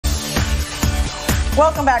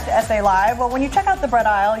Welcome back to SA Live. Well, when you check out the bread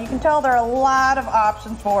aisle, you can tell there are a lot of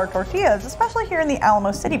options for tortillas, especially here in the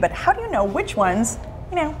Alamo City. But how do you know which ones,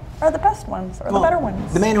 are the best ones or the better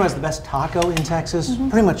ones? The man who has the best taco in Texas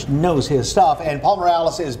pretty much knows his stuff. And Paul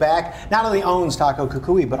Morales is back. Not only owns Taco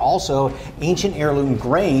Cucuy, but also Ancient Heirloom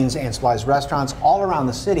Grains and supplies restaurants all around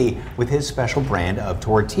the city with his special brand of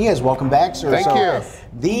tortillas. Welcome back, sir. Thank you.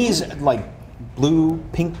 These like blue,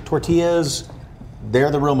 pink tortillas,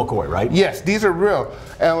 they're the real McCoy, right? Yes, these are real.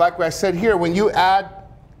 And like I said here, when you add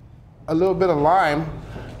a little bit of lime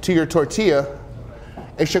to your tortilla,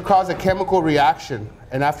 it should cause a chemical reaction.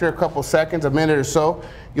 And after a couple seconds, a minute or so,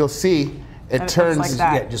 you'll see it turns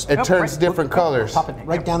like turns different colors. Pop it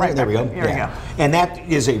right down there. There we go. Here we go. And that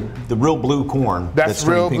is the real blue corn. That's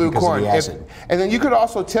real blue corn. And then you could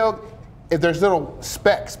also tell if there's little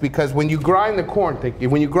specks, because when you grind the corn,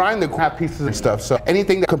 when you grind the corn, have pieces and stuff. So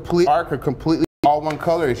anything that completely dark or completely all one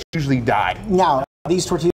color is usually dyed. Now, these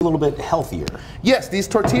tortillas are a little bit healthier. Yes, these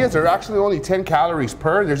tortillas are actually only 10 calories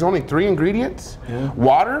per. There's only 3 ingredients: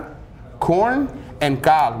 water, corn, and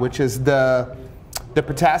cal, which is the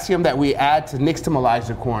potassium that we add to nixtamalize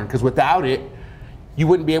the corn. Because without it, you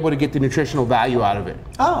wouldn't be able to get the nutritional value out of it.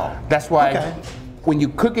 Oh, that's why when you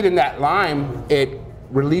cook it in that lime, it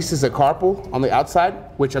releases a carpel on the outside,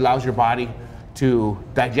 which allows your body to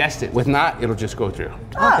digest it. With not, it'll just go through.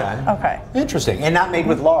 Okay. Interesting. And not made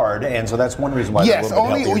with lard, and so that's one reason why. Yes, they're a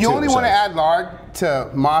little bit healthier you only too, want to add lard to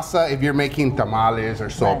masa if you're making tamales or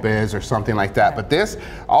sopes or something like that. But this,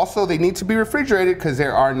 also, they need to be refrigerated because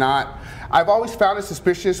there are not. I've always found it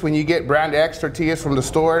suspicious when you get brand X tortillas from the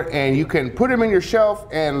store and you can put them in your shelf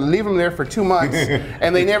and leave them there for 2 months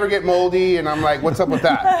and they never get moldy, and I'm like, what's up with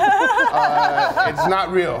that? It's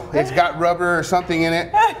not real. It's got rubber or something in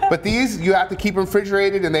it. But these, you have to keep them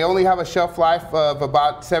refrigerated, and they only have a shelf life of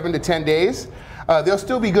about 7 to 10 days. They'll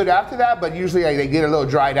still be good after that, but usually they get a little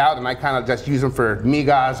dried out, and I kind of just use them for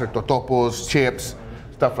migas or totopos, chips,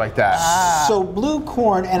 stuff like that. So blue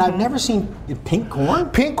corn, and I've never seen pink corn?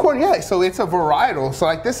 Pink corn, yeah, so it's a varietal. So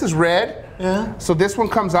like this is red. Yeah. So this one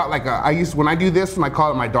comes out like when I do this one, I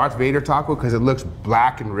call it my Darth Vader taco because it looks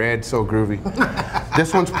black and red, so groovy.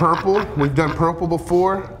 This one's purple. We've done purple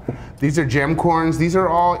before. These are gem corns. These are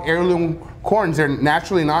all heirloom corns. They're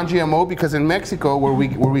naturally non-GMO because in Mexico, where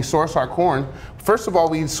we source our corn, first of all,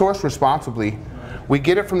 we source responsibly. We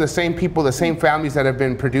get it from the same people, the same families that have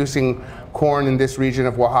been producing corn in this region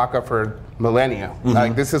of Oaxaca for millennia.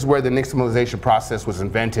 Like this is where the nixtamalization process was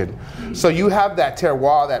invented. So you have that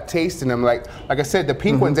terroir, that taste in them. Like I said, the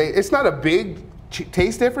pink ones, it's not a big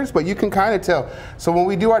taste difference, but you can kind of tell. So when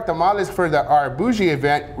we do our tamales for our bougie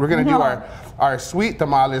event, we're going to do our sweet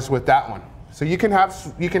tamales with that one. So you can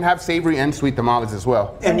have savory and sweet tamales as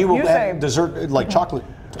well. And you will have dessert like chocolate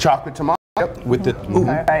tamale. Yep. With the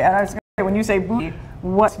and I was going to say, when you say bougie,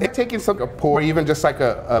 what? It's taking some or even just like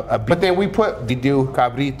but then we do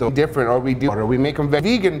cabrito different, or we make them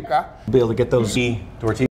vegan. Be able to get those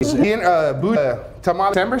tortillas. In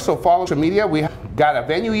tamale December, so follow social media. We haven't got a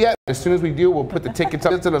venue yet. As soon as we do, we'll put the tickets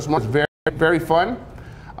up. It's very, very fun.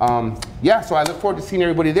 Yeah, so I look forward to seeing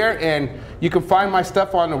everybody there, and you can find my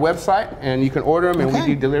stuff on the website, and you can order them, and we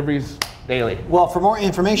do deliveries daily. Well, for more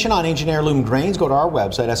information on Ancient Heirloom Grains, go to our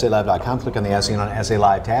website, SALive.com, click on the SA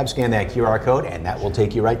Live tab, scan that QR code, and that will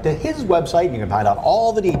take you right to his website. You can find out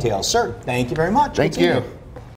all the details. Sir, thank you very much. Thank you.